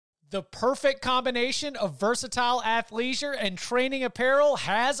The perfect combination of versatile athleisure and training apparel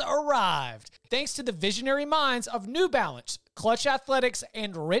has arrived. Thanks to the visionary minds of New Balance, Clutch Athletics,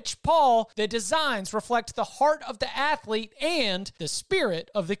 and Rich Paul, the designs reflect the heart of the athlete and the spirit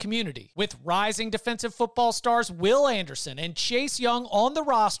of the community. With rising defensive football stars Will Anderson and Chase Young on the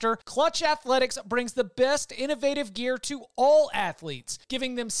roster, Clutch Athletics brings the best innovative gear to all athletes,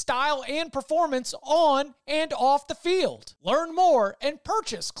 giving them style and performance on and off the field. Learn more and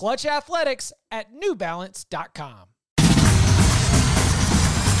purchase Clutch Athletics at newbalance.com.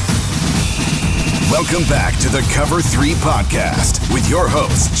 Welcome back to the Cover 3 Podcast with your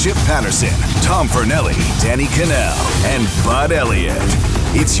hosts, Chip Patterson, Tom Fernelli, Danny Cannell, and Bud Elliott.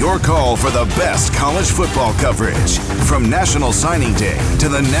 It's your call for the best college football coverage, from National Signing Day to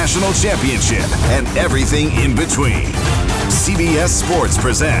the National Championship and everything in between. CBS Sports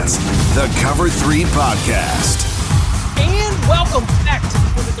presents the Cover 3 Podcast. And welcome back to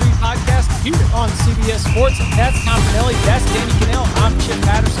the Cover 3 Podcast here on CBS Sports. That's Tom Fernelli, that's Danny Cannell, I'm Chip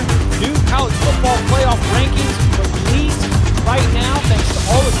Patterson. New college football playoff rankings released right now. Thanks to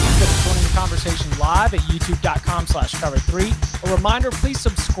all of you that are joining the conversation live at youtube.com/cover3. A reminder, please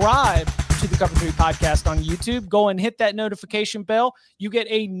subscribe to the Cover 3 Podcast on YouTube. Go and hit that notification bell. You get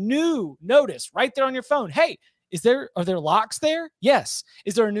a new notice right there on your phone. Hey, are there locks there? Yes.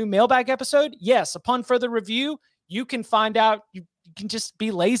 Is there a new mailbag episode? Yes. Upon further review, you can find out. You can just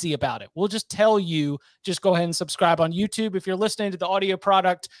be lazy about it. We'll just tell you, just go ahead and subscribe on YouTube. If you're listening to the audio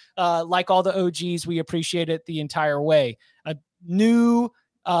product, like all the OGs, we appreciate it the entire way. A new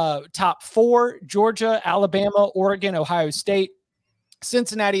top 4, Georgia, Alabama, Oregon, Ohio State,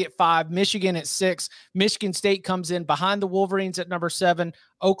 Cincinnati at 5, Michigan at 6. Michigan State comes in behind the Wolverines at number 7,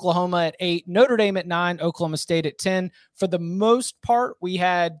 Oklahoma at 8, Notre Dame at 9, Oklahoma State at 10. For the most part, we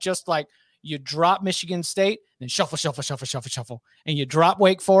had just like, you drop Michigan State, then shuffle, and you drop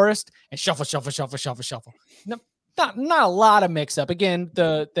Wake Forest and shuffle. No, not a lot of mix-up. Again,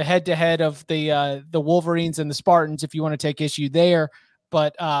 the head-to-head of the Wolverines and the Spartans, if you want to take issue there.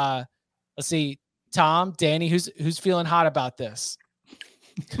 But let's see, Tom, Danny, who's feeling hot about this?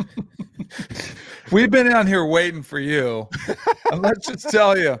 We've been on here waiting for you. And let's just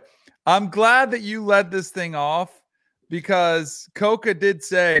tell you, I'm glad that you led this thing off. Because Coca did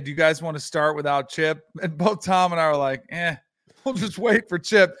say, do you guys want to start without Chip? And both Tom and I were like, we'll just wait for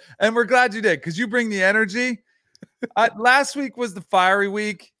Chip. And we're glad you did, because you bring the energy. Last week was the fiery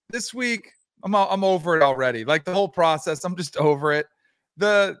week. This week, I'm over it already. Like the whole process, I'm just over it.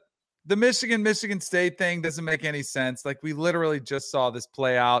 The Michigan State thing doesn't make any sense. Like we literally just saw this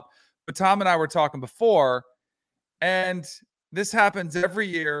play out. But Tom and I were talking before, and this happens every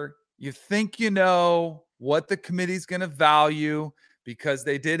year. You think you know what the committee's going to value, because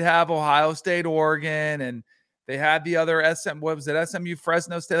they did have Ohio State, Oregon, and they had the other SMU,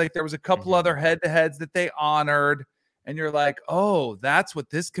 Fresno State. Like there was a couple other head-to-heads that they honored, and you're like, oh, that's what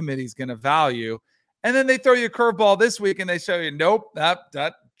this committee's going to value. And then they throw you a curveball this week, and they show you, nope,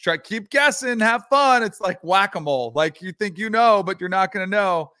 keep guessing, have fun. It's like whack-a-mole. Like you think you know, but you're not going to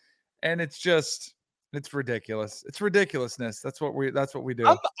know, and it's ridiculous. It's ridiculousness. That's what we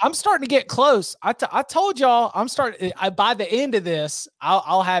do. I'm starting to get close. I told y'all by the end of this,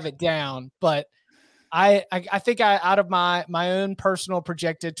 I'll have it down. But I think out of my own personal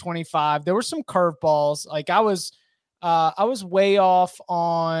projected 25, there were some curveballs. Like I was way off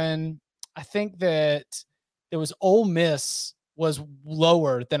on. I think that there was Ole Miss was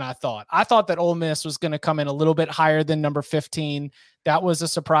lower than I thought. I thought that Ole Miss was going to come in a little bit higher than number 15. That was a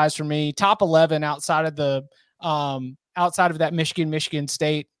surprise for me. Top 11 outside of that Michigan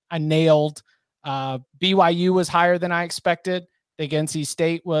State, I nailed. BYU was higher than I expected. The NC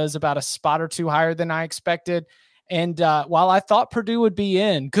State was about a spot or two higher than I expected. And while I thought Purdue would be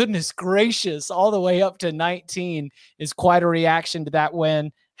in, goodness gracious, all the way up to 19 is quite a reaction to that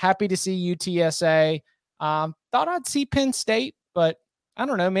win. Happy to see UTSA. Thought I'd see Penn State, but I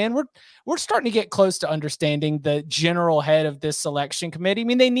don't know, man. We're starting to get close to understanding the general head of this selection committee. I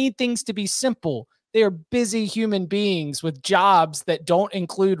mean, they need things to be simple. They are busy human beings with jobs that don't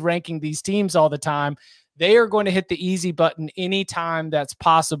include ranking these teams all the time. They are going to hit the easy button anytime that's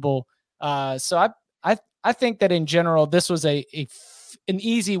possible. So I think that in general, this was an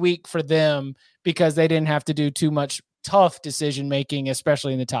easy week for them because they didn't have to do too much tough decision making,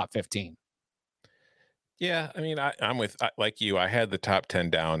 especially in the top 15. Yeah, I mean, I'm like you. I had the top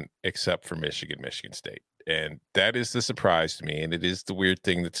 10 down except for Michigan State. And that is the surprise to me. And it is the weird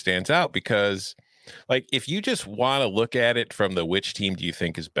thing that stands out because, like, if you just want to look at it from the which team do you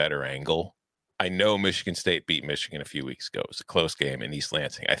think is better angle, I know Michigan State beat Michigan a few weeks ago. It was a close game in East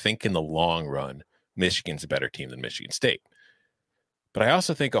Lansing. I think in the long run, Michigan's a better team than Michigan State. But I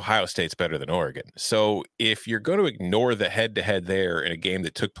also think Ohio State's better than Oregon. So if you're going to ignore the head-to-head there in a game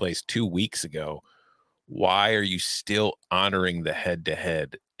that took place 2 weeks ago, why are you still honoring the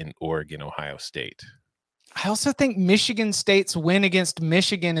head-to-head in Oregon, Ohio State? I also think Michigan State's win against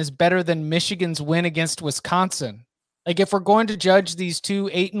Michigan is better than Michigan's win against Wisconsin. Like if we're going to judge these two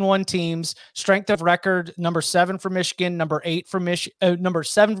 8-1 teams, strength of record, number 7 for Michigan, number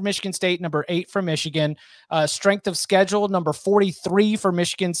 7 for Michigan State, number 8 for Michigan, strength of schedule, number 43 for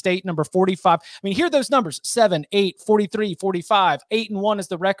Michigan State, number 45. I mean, here are those numbers: 7, 8, 43, 45, 8-1 is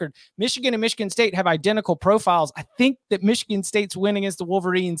the record. Michigan and Michigan State have identical profiles. I think that Michigan State's win against the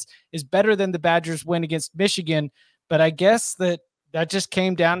Wolverines is better than the Badgers' win against Michigan. But I guess that just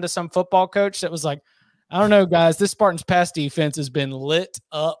came down to some football coach that was like, I don't know, guys. This Spartans pass defense has been lit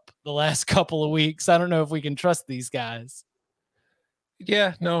up the last couple of weeks. I don't know if we can trust these guys.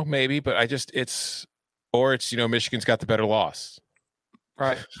 Yeah, no, maybe, but it's Michigan's got the better loss.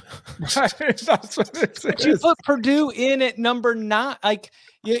 Right. That's what it but you put Purdue in at number 9. Like,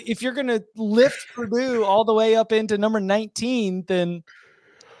 if you're going to lift Purdue all the way up into number 19, then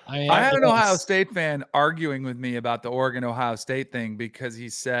I had an Ohio State fan arguing with me about the Oregon-Ohio State thing because he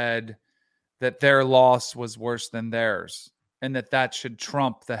said that their loss was worse than theirs and that should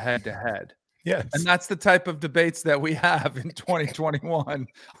trump the head-to-head. Yes. And that's the type of debates that we have in 2021,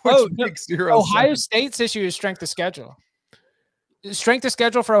 which makes zero Ohio sense. State's issue is strength of schedule. Strength of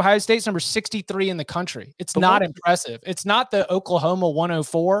schedule for Ohio State's number 63 in the country. It's not impressive. It's not the Oklahoma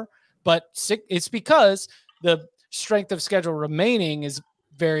 104, but it's because the strength of schedule remaining is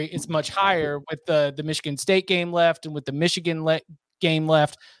much higher with the Michigan State game left and with the Michigan game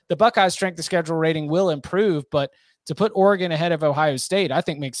left. The Buckeyes' strength of schedule rating will improve, but to put Oregon ahead of Ohio State, I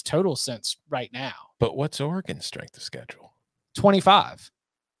think makes total sense right now. But what's Oregon's strength of schedule? 25.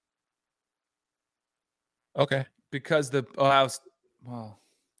 Okay. Because but Ohio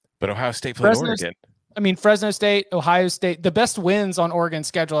State played Oregon. I mean, Fresno State, Ohio State, the best wins on Oregon's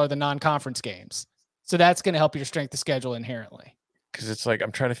schedule are the non-conference games. So that's going to help your strength of schedule inherently. Because it's like,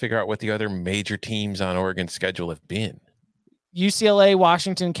 I'm trying to figure out what the other major teams on Oregon's schedule have been. UCLA,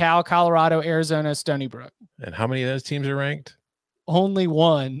 Washington, Cal, Colorado, Arizona, Stony Brook. And how many of those teams are ranked? Only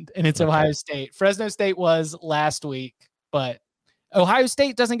one, and it's Ohio State. Fresno State was last week, but Ohio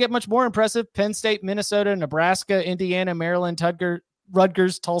State doesn't get much more impressive. Penn State, Minnesota, Nebraska, Indiana, Maryland,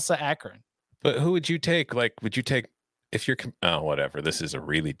 Rutgers, Tulsa, Akron. But who would you take? Like, would you take if you're whatever? This is a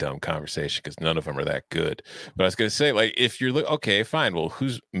really dumb conversation because none of them are that good. But I was going to say, like, if you're okay, fine. Well,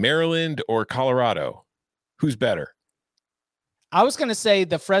 who's Maryland or Colorado? Who's better? I was going to say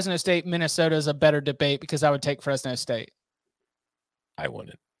the Fresno State, Minnesota is a better debate because I would take Fresno State. I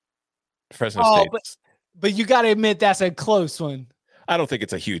wouldn't. Fresno State. But you got to admit that's a close one. I don't think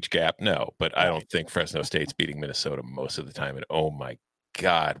it's a huge gap, no, but I don't think Fresno State's beating Minnesota most of the time. And oh my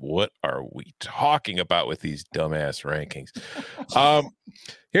God, what are we talking about with these dumbass rankings?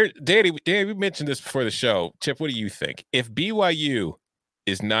 Here, Danny, we mentioned this before the show. Chip, what do you think? If BYU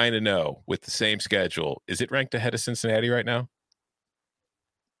is 9-0 with the same schedule, is it ranked ahead of Cincinnati right now?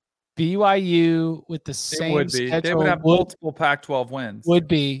 BYU with the same schedule. They would have multiple Pac-12 wins. Would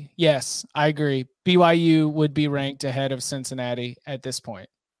be. Yes, I agree. BYU would be ranked ahead of Cincinnati at this point.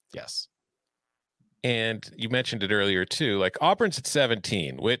 Yes. And you mentioned it earlier too, like Auburn's at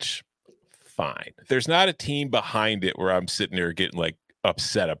 17, which fine. There's not a team behind it where I'm sitting there getting like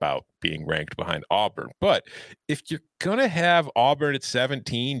upset about being ranked behind Auburn. But if you're going to have Auburn at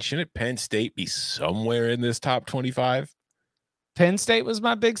 17, shouldn't Penn State be somewhere in this top 25? Penn State was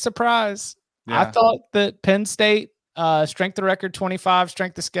my big surprise. Yeah. I thought that Penn State, strength of record 25,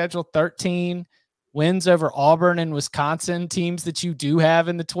 strength of schedule 13, wins over Auburn and Wisconsin, teams that you do have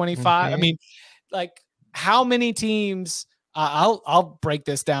in the 25. Mm-hmm. I mean, like how many teams? I'll break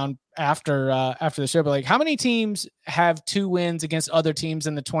this down after the show. But like, how many teams have 2 wins against other teams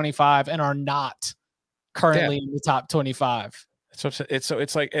in the 25 and are not currently in the top 25?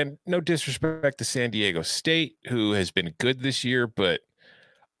 It's like, and no disrespect to San Diego State, who has been good this year, but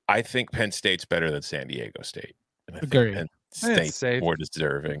I think Penn State's better than San Diego State. And I think Penn State's more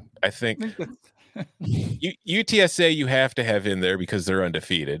deserving. I think UTSA you have to have in there because they're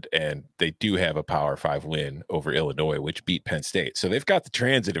undefeated, and they do have a Power 5 win over Illinois, which beat Penn State. So they've got the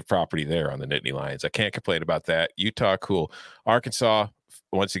transitive property there on the Nittany Lions. I can't complain about that. Utah, cool. Arkansas,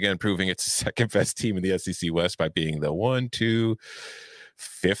 once again, proving it's the second best team in the SEC West by being the 5th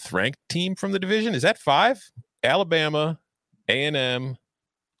ranked team from the division. Is that 5? Alabama, A&M,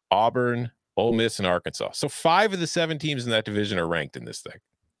 Auburn, Ole Miss, and Arkansas. So 5 of the 7 teams in that division are ranked in this thing.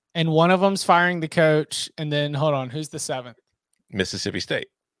 And one of them's firing the coach. And then hold on, who's the 7th? Mississippi State.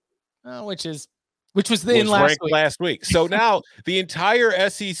 Which is which was was last ranked last week. So now the entire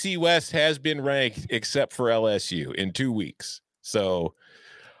SEC West has been ranked except for LSU in 2 weeks. So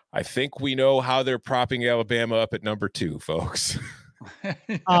I think we know how they're propping Alabama up at number 2, folks.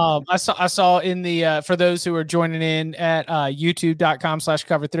 I saw in the for those who are joining in at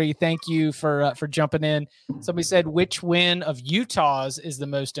youtube.com/cover3, thank you for jumping in. Somebody said, which win of Utah's is the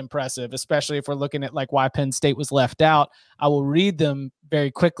most impressive, especially if we're looking at like why Penn State was left out. I will read them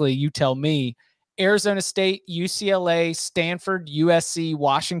very quickly. You tell me. Arizona State, UCLA, Stanford, USC,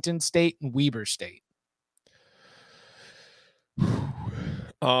 Washington State, and Weber State.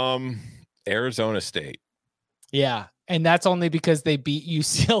 Arizona State. Yeah, and that's only because they beat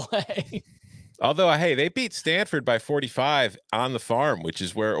UCLA. Although, hey, they beat Stanford by 45 on the farm, which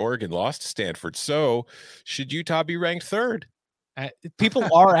is where Oregon lost to Stanford. So should Utah be ranked 3rd? People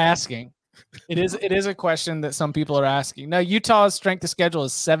are asking. It is a question that some people are asking. Now, Utah's strength of schedule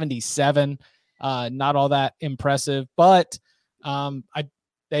is 77. Not all that impressive, but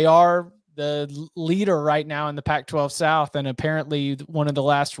they are the leader right now in the Pac-12 South, and apparently one of the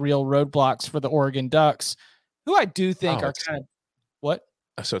last real roadblocks for the Oregon Ducks, who I do think are kind of what?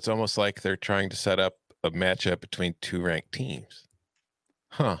 So it's almost like they're trying to set up a matchup between 2 ranked teams.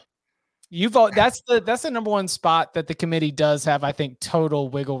 Huh. That's the number one spot that the committee does have. I think total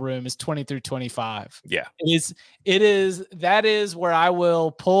wiggle room is 20 through 25. Yeah, that is where I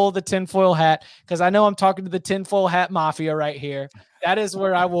will pull the tinfoil hat, because I know I'm talking to the tinfoil hat mafia right here. That is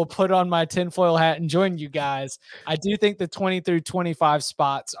where I will put on my tinfoil hat and join you guys. I do think the 20 through 25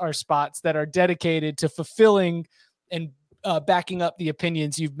 spots are spots that are dedicated to fulfilling and backing up the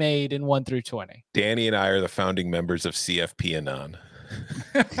opinions you've made in 1 through 20. Danny and I are the founding members of CFP Anon.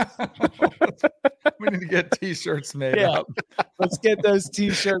 We need to get t-shirts made up. Let's get those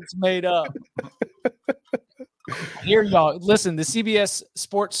t-shirts made up. Here, y'all. Listen, the CBS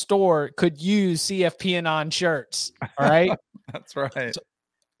Sports Store could use CFP Anon shirts. All right. That's right. So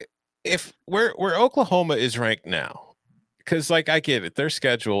if where Oklahoma is ranked now, because like I get it, their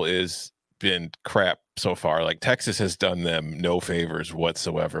schedule is been crap so far. Like Texas has done them no favors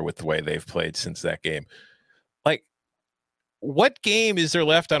whatsoever with the way they've played since that game. Like, what game is there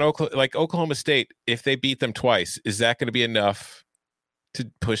left on Oklahoma State? If they beat them twice, is that going to be enough to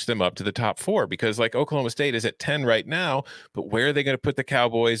push them up to the top 4? Because like Oklahoma State is at 10 right now, but where are they going to put the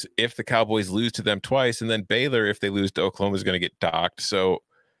Cowboys if the Cowboys lose to them twice? And then Baylor, if they lose to Oklahoma, is going to get docked. So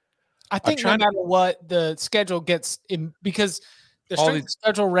I think no matter what, the schedule gets in, because the strength of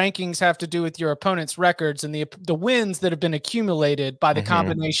schedule rankings have to do with your opponent's records and the wins that have been accumulated by the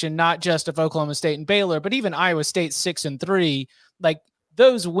combination, not just of Oklahoma State and Baylor, but even Iowa State 6-3. Like,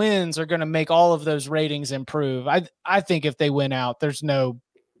 those wins are going to make all of those ratings improve. I think if they win out, there's no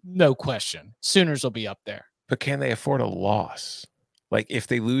question. Sooners will be up there. But can they afford a loss? Like, if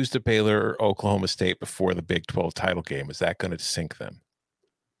they lose to Baylor or Oklahoma State before the Big 12 title game, is that going to sink them?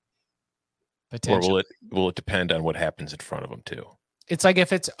 Or will it depend on what happens in front of them too? It's like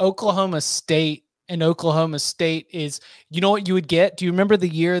if it's Oklahoma State and Oklahoma State is, you know what you would get? Do you remember the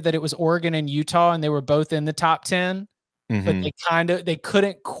year that it was Oregon and Utah and they were both in the top 10? But they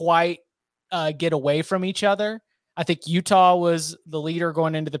couldn't quite get away from each other. I think Utah was the leader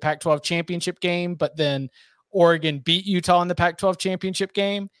going into the Pac-12 championship game, but then Oregon beat Utah in the Pac-12 championship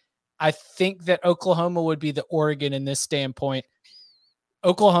game. I think that Oklahoma would be the Oregon in this standpoint.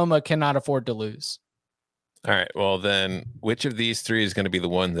 Oklahoma cannot afford to lose. All right. Well, then which of these 3 is going to be the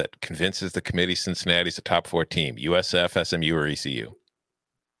one that convinces the committee Cincinnati's a top 4 team? USF, SMU, or ECU?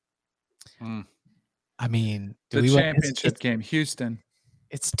 I mean, the championship game, Houston.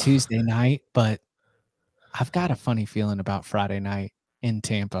 It's Tuesday night, but I've got a funny feeling about Friday night in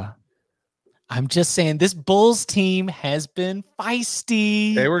Tampa. I'm just saying this Bulls team has been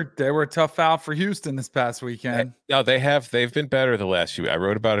feisty. They were a tough out for Houston this past weekend. No, they've been better the last few. I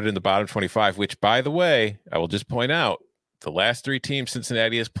wrote about it in the bottom 25, which, by the way, I will just point out, the last 3 teams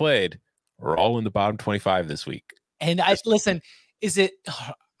Cincinnati has played are all in the bottom 25 this week. And listen, is it?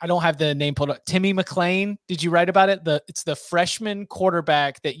 I don't have the name pulled up. Timmy McClain. Did you write about it? It's the freshman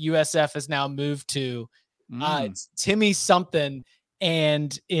quarterback that USF has now moved to. It's Timmy something.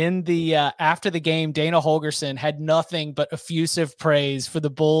 And in the after the game, Dana Holgerson had nothing but effusive praise for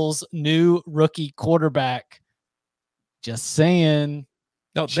the Bulls' new rookie quarterback. Just saying.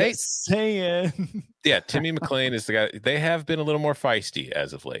 No, saying. Yeah, Timmy McClain is the guy. They have been a little more feisty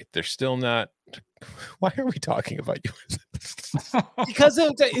as of late. They're still not. Why are we talking about you? Because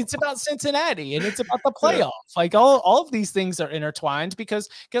it's about Cincinnati and it's about the playoff. Like all of these things are intertwined, because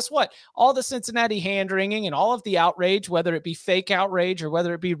guess what? All the Cincinnati hand wringing and all of the outrage, whether it be fake outrage or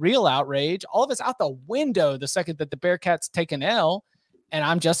whether it be real outrage, all of it's out the window the second that the Bearcats take an L. And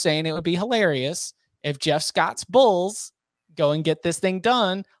I'm just saying it would be hilarious if Jeff Scott's Bulls go and get this thing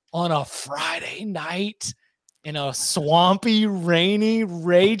done on a Friday night in a swampy, rainy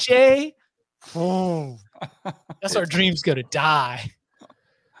Ray J, that's our dream's going to die.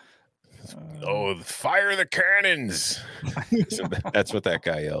 Oh, fire the cannons. So that's what that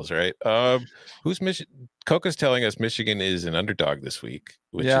guy yells, right? Who's Michigan? Coca's telling us Michigan is an underdog this week,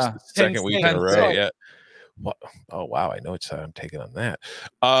 which is the second week in a row. Yeah. What? Oh, wow. I know which side I'm taking on that. So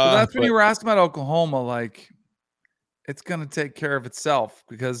that's when you were asking about Oklahoma. Like, it's going to take care of itself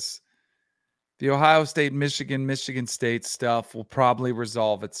because the Ohio State, Michigan State stuff will probably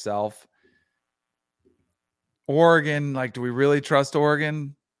resolve itself. Oregon, like, do we really trust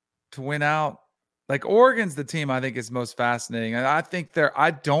Oregon to win out? Like, Oregon's the team I think is most fascinating. And I think I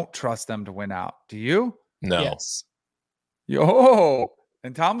don't trust them to win out. Do you? No. Yes.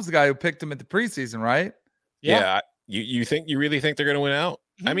 And Tom was the guy who picked them at the preseason, right? Yeah. You really think they're going to win out?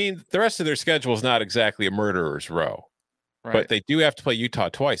 Mm-hmm. I mean, the rest of their schedule is not exactly a murderer's row, right? But they do have to play Utah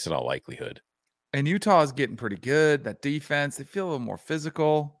twice in all likelihood. And Utah is getting pretty good. That defense, they feel a little more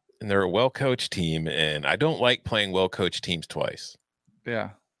physical. And they're a well-coached team, and I don't like playing well-coached teams twice.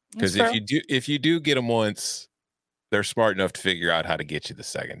 Yeah. Because if you do get them once, they're smart enough to figure out how to get you the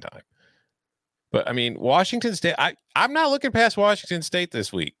second time. But I mean, Washington State, I'm not looking past Washington State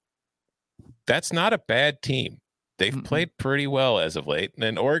this week. That's not a bad team. They've played pretty well as of late. And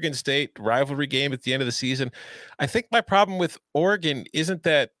then Oregon State rivalry game at the end of the season. I think my problem with Oregon isn't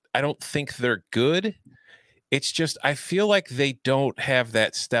that I don't think they're good. It's just I feel like they don't have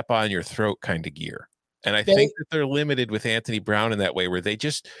that step on your throat kind of gear. And I think that they're limited with Anthony Brown in that way, where they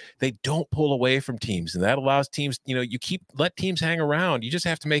don't pull away from teams. And that allows teams, let teams hang around. You just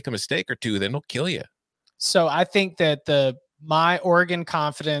have to make a mistake or two, then they'll kill you. So I think that my Oregon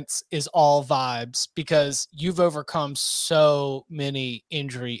confidence is all vibes because you've overcome so many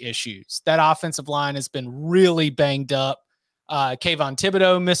injury issues. That offensive line has been really banged up. Kayvon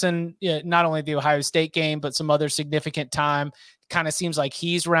Thibodeau missing not only the Ohio State game, but some other significant time. Kind of seems like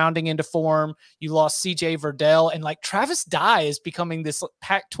he's rounding into form. You lost CJ Verdell, and like Travis Dye is becoming this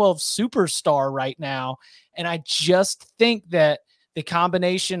Pac-12 superstar right now. And I just think that the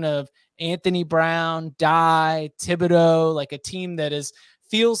combination of Anthony Brown, Dye, Thibodeau, like a team that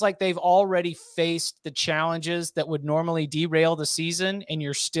feels like they've already faced the challenges that would normally derail the season, and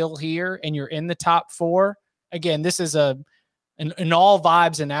you're still here and you're in the top four. Again, this is an all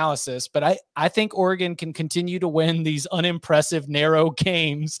vibes analysis, but I think Oregon can continue to win these unimpressive narrow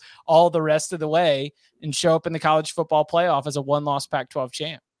games all the rest of the way and show up in the college football playoff as a one-loss Pac-12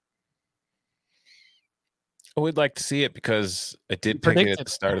 champ. I would like to see it because I did pick it at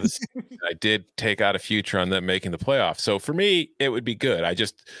the start of the season. I did take out a future on them making the playoff. So for me, it would be good.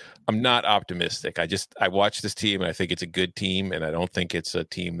 I'm not optimistic. I watch this team and I think it's a good team, and I don't think it's a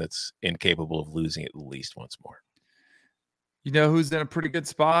team that's incapable of losing at least once more. You know who's in a pretty good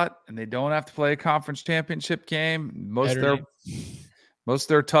spot, and they don't have to play a conference championship game. Most of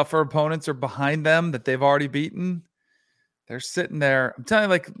their tougher opponents are behind them that they've already beaten. They're sitting there. I'm telling you,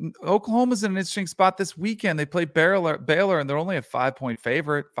 like, Oklahoma's in an interesting spot this weekend. They play Baylor, and they're only a 5-point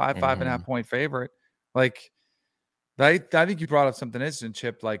favorite, 5.5 point favorite. Like, I think you brought up something interesting,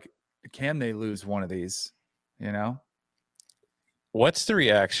 Chip. Like, can they lose one of these? What's the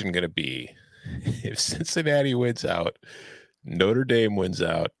reaction going to be if Cincinnati wins out, Notre Dame wins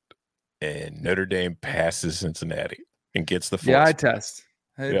out, and Notre Dame passes Cincinnati and gets the fourth? Yeah, eye test.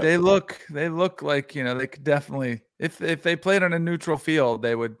 They look like, they could definitely, if they played on a neutral field,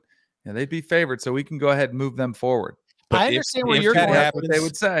 they would, they'd be favored. So we can go ahead and move them forward. But I understand where you're going. What they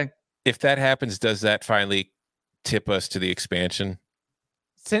would say. If that happens, does that finally tip us to the expansion?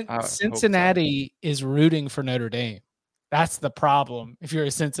 Cincinnati is rooting for Notre Dame. That's the problem if you're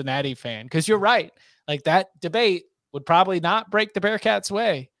a Cincinnati fan, because you're right. Like, that debate would probably not break the Bearcats'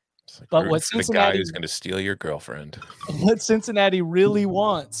 way. Like, but what Cincinnati, the guy who's going to steal your girlfriend. What Cincinnati really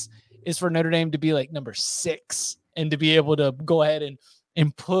wants is for Notre Dame to be like number 6 and to be able to go ahead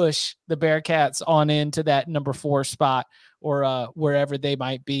and push the Bearcats on into that number 4 spot or wherever they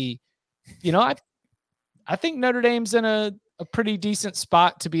might be. I think Notre Dame's in a pretty decent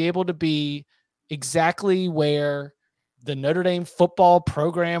spot to be able to be exactly where the Notre Dame football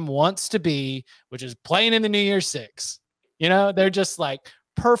program wants to be, which is playing in the New Year's Six. They're just like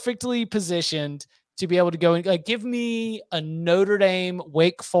perfectly positioned to be able to go and like, give me a Notre Dame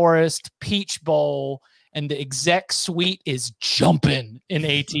Wake Forest Peach Bowl, and the exec suite is jumping in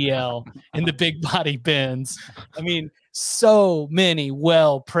ATL in the big body bins. I mean, so many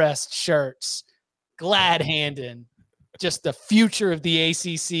well-pressed shirts, glad handing, just the future of the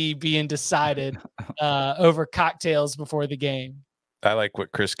ACC being decided over cocktails before the game. I like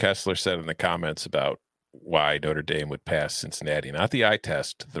what Chris Kessler said in the comments about why Notre Dame would pass Cincinnati, not the eye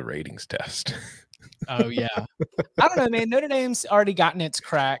test, the ratings test. Oh yeah. I don't know, man. Notre Dame's already gotten its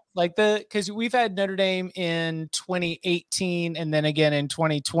crack. Because we've had Notre Dame in 2018 and then again in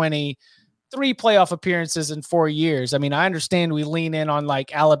 2020, 3 playoff appearances in 4 years. I mean, I understand we lean in on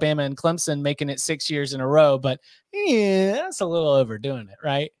like Alabama and Clemson making it 6 years in a row, but yeah, that's a little overdoing it,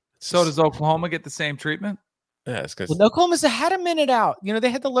 right? So does Oklahoma get the same treatment? Yeah, it's because Oklahoma's had a minute out.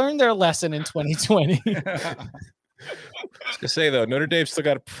 They had to learn their lesson in 2020. I was gonna say though, Notre Dame's still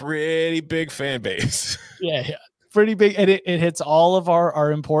got a pretty big fan base. Yeah, pretty big, and it hits all of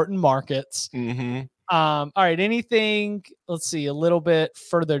our important markets. Mm-hmm. All right, anything? Let's see, a little bit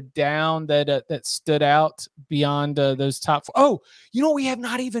further down that stood out beyond those top 4. Oh, we have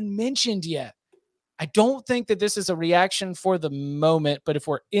not even mentioned yet. I don't think that this is a reaction for the moment, but if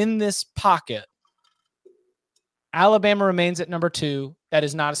we're in this pocket, Alabama remains at number 2. That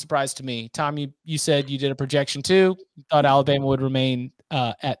is not a surprise to me. Tom, you said you did a projection too. You thought Alabama would remain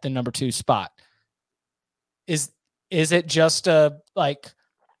at the number 2 spot. Is it just a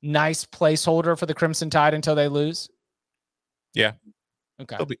nice placeholder for the Crimson Tide until they lose? Yeah.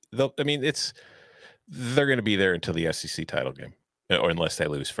 Okay. They're going to be there until the SEC title game, or unless they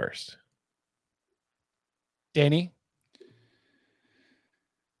lose first. Danny?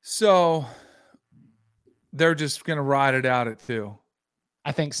 So they're just going to ride it out at 2.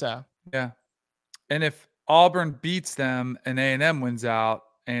 I think so. Yeah. And if Auburn beats them and A&M wins out,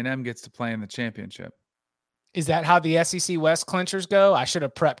 A&M gets to play in the championship. Is that how the SEC West clinchers go? I should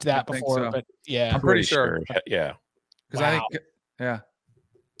have prepped that before, so. But yeah. I'm pretty sure. Yeah. Because I think, yeah.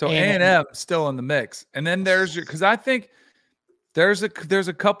 So A&M still in the mix. And then because I think there's a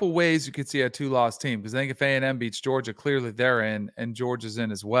couple ways you could see a 2-loss team. Because I think if A&M beats Georgia, clearly they're in, and Georgia's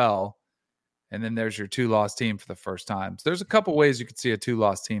in as well. And then there's your 2-loss team for the first time. So there's a couple ways you could see a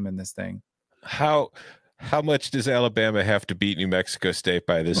 2-loss team in this thing. How much does Alabama have to beat New Mexico State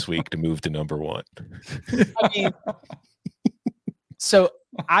by this week to move to number 1? I mean, so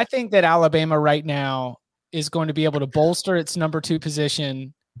I think that Alabama right now is going to be able to bolster its number 2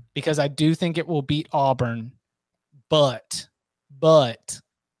 position because I do think it will beat Auburn. But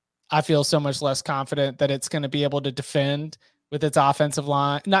I feel so much less confident that it's going to be able to defend with its offensive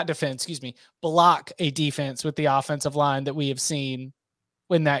line, block a defense with the offensive line that we have seen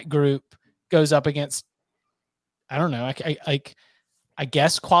when that group goes up against, I don't know, I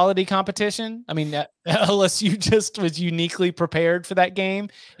guess quality competition. I mean, LSU just was uniquely prepared for that game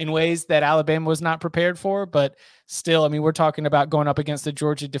in ways that Alabama was not prepared for, but still, I mean, we're talking about going up against the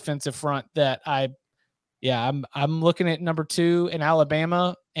Georgia defensive front that I'm looking at number 2 in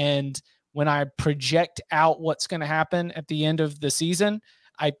Alabama, and when I project out what's going to happen at the end of the season,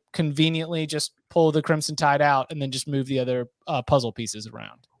 I conveniently just pull the Crimson Tide out and then just move the other puzzle pieces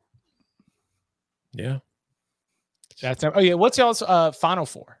around. Yeah. What's y'all's Final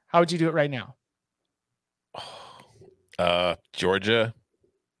Four? How would you do it right now? Georgia.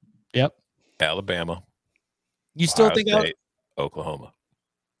 Yep. Alabama. You still Ohio think State, Oklahoma?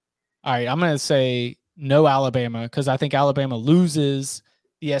 All right, I'm going to say no Alabama because I think Alabama loses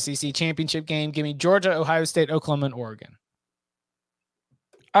the SEC championship game. Give me Georgia, Ohio State, Oklahoma, and Oregon.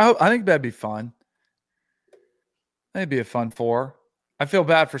 I think that'd be fun. That'd be a fun 4. I feel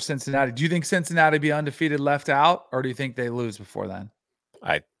bad for Cincinnati. Do you think Cincinnati be undefeated left out, or do you think they lose before then?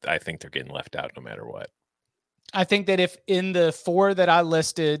 I think they're getting left out no matter what. I think that if in the 4 that I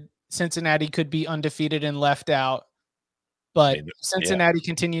listed, Cincinnati could be undefeated and left out, but Cincinnati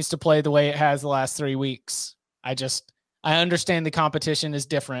continues to play the way it has the last 3 weeks. I understand the competition is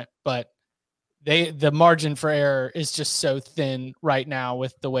different, but the margin for error is just so thin right now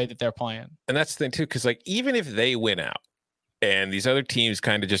with the way that they're playing. And that's the thing too, because even if they win out and these other teams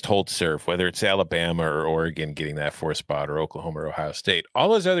kind of just hold serve, whether it's Alabama or Oregon getting that 4th spot or Oklahoma or Ohio State, all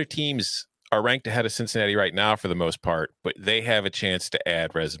those other teams are ranked ahead of Cincinnati right now for the most part, but they have a chance to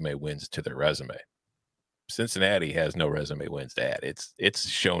add resume wins to their resume. Cincinnati has no resume wins to add. It's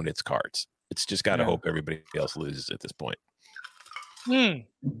shown its cards. It's just got to hope everybody else loses at this point.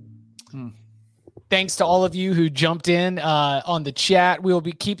 Thanks to all of you who jumped in on the chat. We will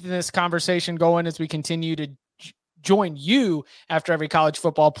be keeping this conversation going as we continue to join you after every college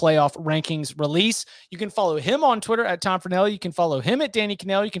football playoff rankings release. You can follow him on Twitter at Tom Fornelli. You can follow him at Danny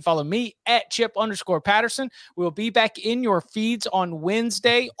Cannell. You can follow me at Chip_Patterson. We'll be back in your feeds on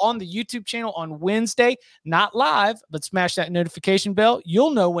Wednesday on the YouTube channel on Wednesday, not live, but smash that notification bell. You'll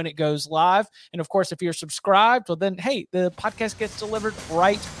know when it goes live. And of course, if you're subscribed, well then, hey, the podcast gets delivered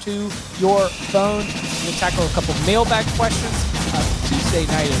right to your phone. We'll tackle a couple mailbag questions. Tuesday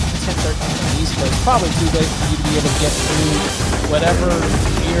night at 10:13 on the East Coast. Probably too late for you to be able to get through whatever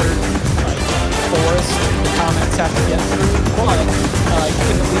weird forest the comments have to get through. But you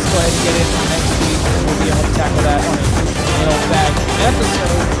can at least go ahead and get in for next week, and we'll be able to tackle that on a mailbag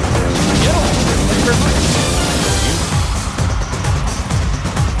episode. Gentlemen, thank you very much.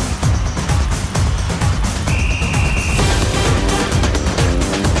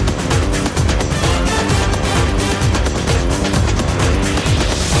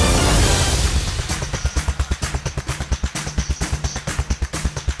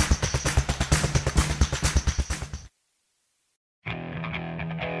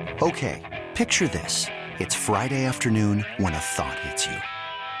 Okay, picture this. It's Friday afternoon when a thought hits you.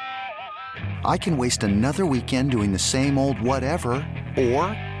 I can waste another weekend doing the same old whatever, or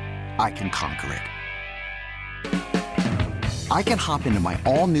I can conquer it. I can hop into my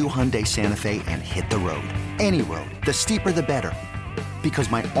all-new Hyundai Santa Fe and hit the road. Any road. The steeper, the better.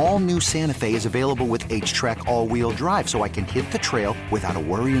 Because my all-new Santa Fe is available with H-Track all-wheel drive, so I can hit the trail without a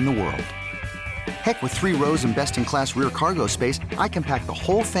worry in the world. Heck, with 3 rows and best-in-class rear cargo space, I can pack the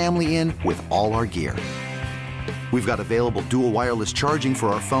whole family in with all our gear. We've got available dual wireless charging for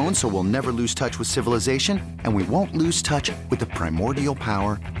our phones, so we'll never lose touch with civilization, and we won't lose touch with the primordial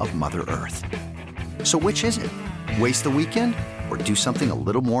power of Mother Earth. So which is it? Waste the weekend or do something a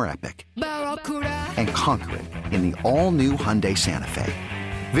little more epic? And conquer it in the all-new Hyundai Santa Fe.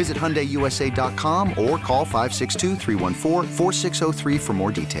 Visit HyundaiUSA.com or call 562-314-4603 for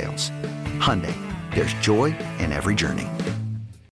more details. Hyundai, there's joy in every journey.